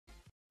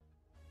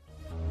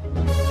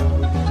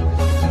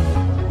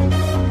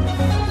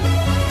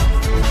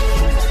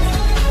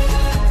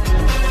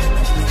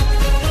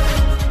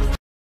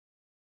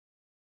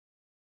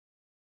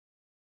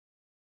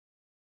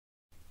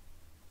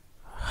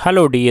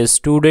Hello dear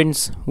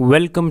students,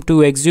 welcome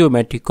to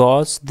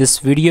Axiomatikos. This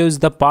video is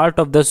the part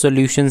of the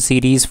solution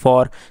series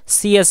for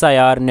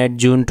CSIR NET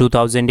June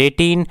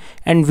 2018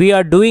 and we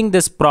are doing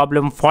this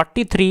problem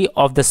 43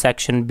 of the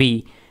section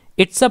B.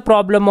 It's a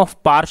problem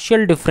of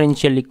partial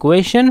differential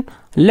equation.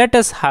 Let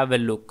us have a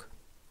look.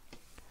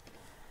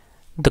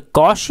 The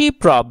Cauchy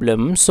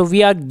problem, so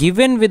we are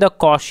given with a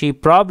Cauchy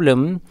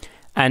problem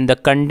and the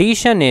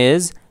condition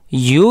is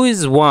u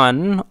is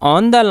 1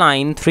 on the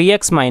line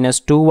 3x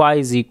minus 2y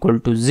is equal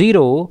to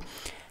 0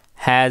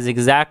 has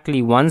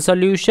exactly one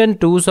solution,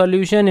 two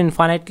solution,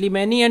 infinitely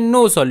many and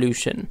no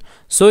solution.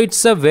 So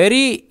it's a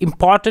very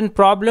important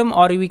problem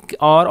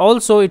or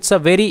also it's a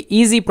very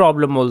easy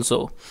problem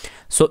also.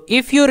 So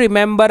if you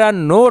remember a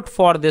note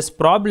for this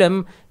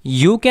problem,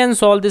 you can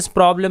solve this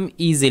problem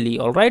easily.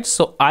 Alright,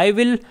 so I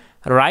will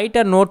write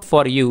a note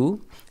for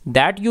you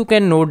that you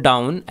can note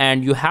down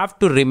and you have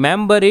to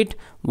remember it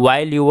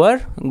while you are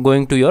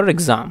going to your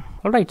exam.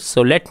 Alright,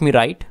 so let me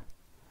write.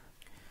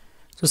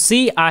 So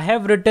see, I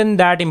have written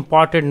that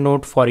important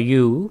note for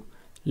you.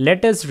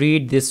 Let us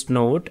read this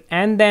note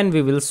and then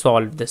we will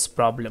solve this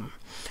problem.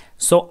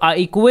 So an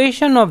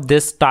equation of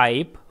this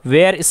type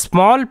where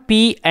small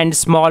p and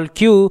small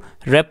q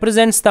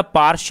represents the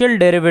partial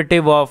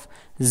derivative of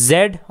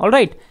z.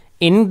 Alright,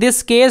 in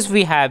this case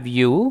we have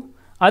u.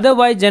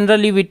 Otherwise,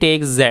 generally we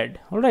take z.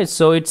 Alright,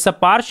 so it's a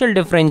partial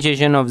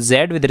differentiation of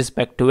z with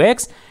respect to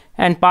x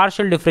and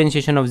partial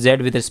differentiation of z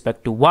with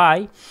respect to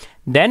y.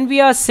 Then we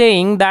are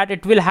saying that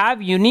it will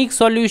have unique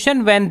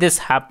solution when this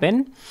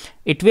happen.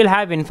 It will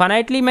have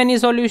infinitely many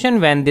solution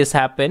when this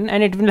happen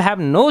and it will have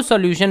no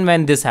solution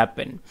when this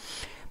happen.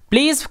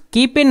 Please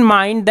keep in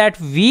mind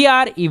that we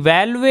are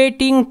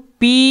evaluating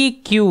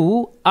p,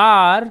 q,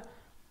 r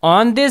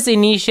on this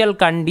initial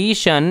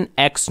condition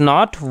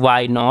x0,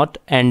 y0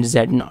 and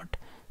z0.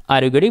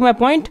 Are you getting my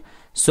point?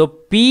 So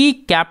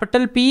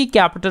capital P,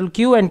 capital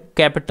Q and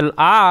capital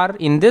R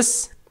in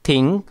this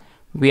thing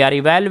we are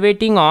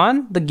evaluating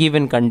on the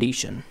given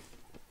condition.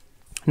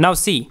 Now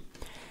see,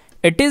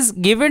 it is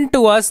given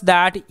to us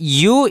that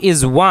u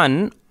is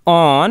 1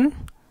 on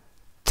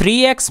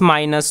 3x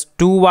minus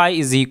 2y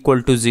is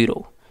equal to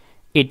 0.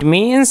 It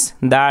means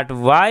that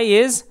y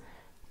is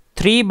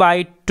 3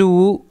 by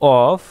 2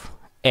 of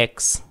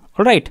x.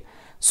 Alright,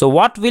 so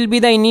what will be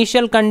the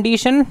initial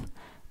condition?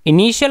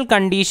 Initial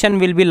condition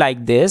will be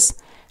like this.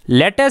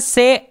 Let us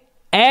say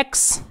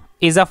x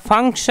is a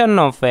function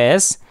of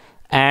s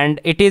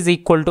and it is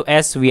equal to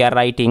s we are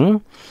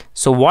writing.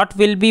 So what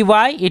will be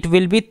y? It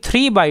will be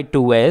 3 by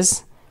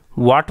 2s.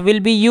 What will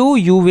be u?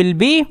 U will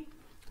be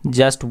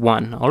just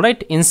 1.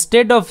 Alright,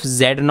 instead of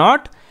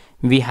z0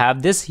 we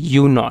have this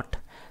u0.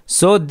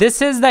 So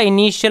this is the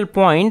initial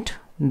point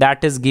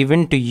that is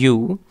given to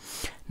you.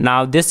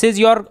 Now this is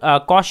your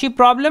Cauchy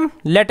problem.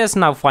 Let us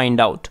now find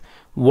out.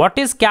 What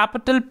is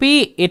capital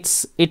P?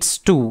 It's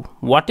 2.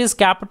 What is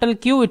capital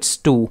Q? It's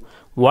 2.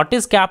 What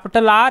is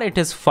capital R? It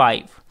is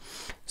 5.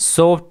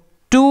 So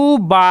 2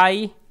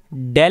 by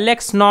del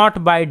x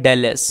naught by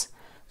del s.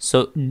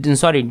 So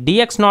sorry,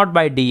 dx naught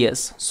by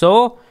ds.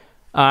 So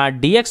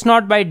dx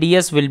naught by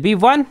ds will be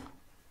 1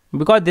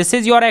 because this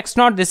is your x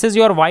naught, this is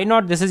your y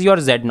naught, this is your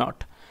z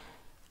naught.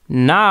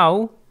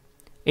 Now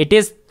it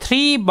is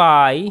 3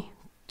 by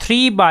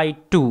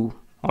 2.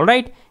 All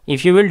right,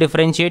 if you will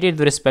differentiate it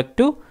with respect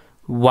to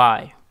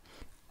y.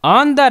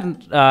 On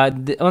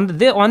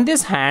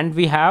this hand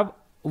we have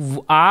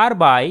r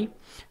by,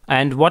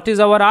 and what is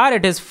our r?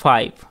 It is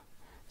 5.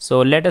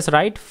 So let us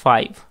write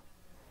 5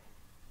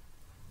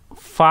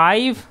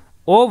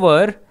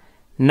 over,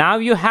 now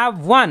you have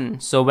 1.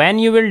 So when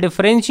you will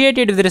differentiate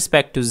it with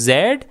respect to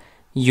z,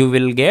 you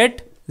will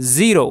get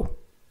 0.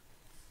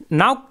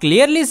 Now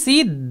clearly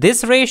see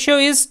this ratio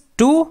is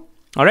 2.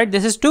 Alright,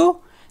 this is 2.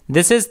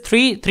 This is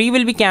 3. 3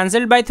 will be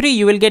cancelled by 3.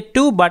 You will get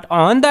 2. But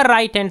on the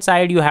right hand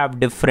side, you have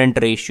different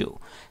ratio.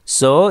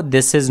 So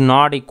this is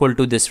not equal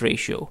to this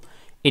ratio.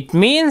 It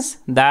means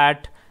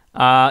that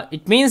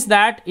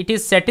it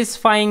is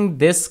satisfying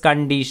this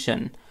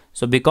condition.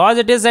 So because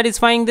it is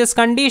satisfying this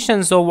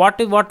condition, so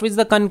what is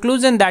the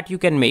conclusion that you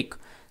can make?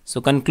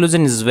 So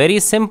conclusion is very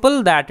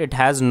simple, that it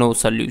has no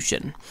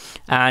solution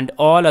and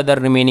all other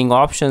remaining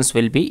options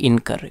will be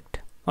incorrect.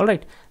 All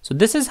right. So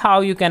this is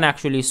how you can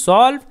actually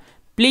solve.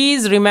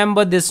 Please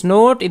remember this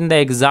note in the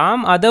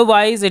exam,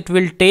 otherwise it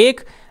will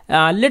take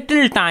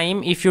little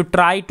time if you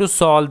try to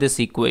solve this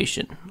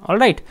equation.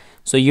 Alright,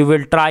 so you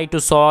will try to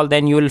solve,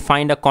 then you will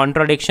find a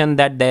contradiction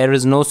that there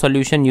is no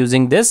solution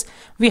using this.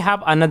 We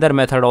have another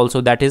method also,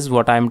 that is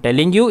what I am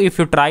telling you. If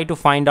you try to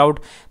find out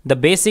the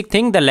basic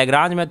thing, the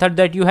Lagrange method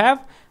that you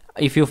have,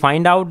 if you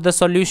find out the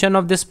solution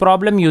of this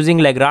problem using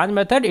Lagrange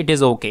method, it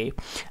is okay.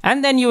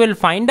 And then you will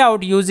find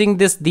out using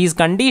these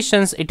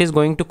conditions, it is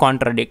going to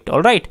contradict.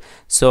 All right.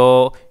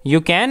 So you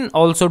can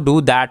also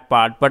do that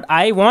part, but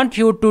I want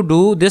you to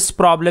do this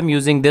problem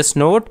using this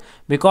note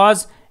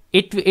because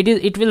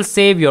it will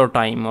save your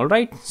time. All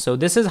right, so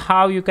this is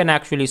how you can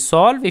actually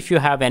solve. If you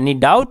have any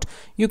doubt,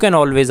 you can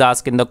always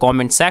ask in the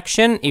comment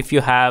section. If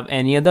you have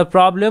any other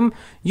problem,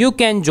 you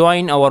can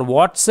join our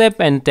WhatsApp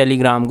and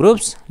Telegram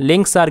groups.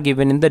 Links are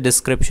given in the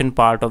description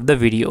part of the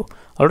video.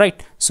 All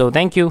right, so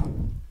thank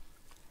you.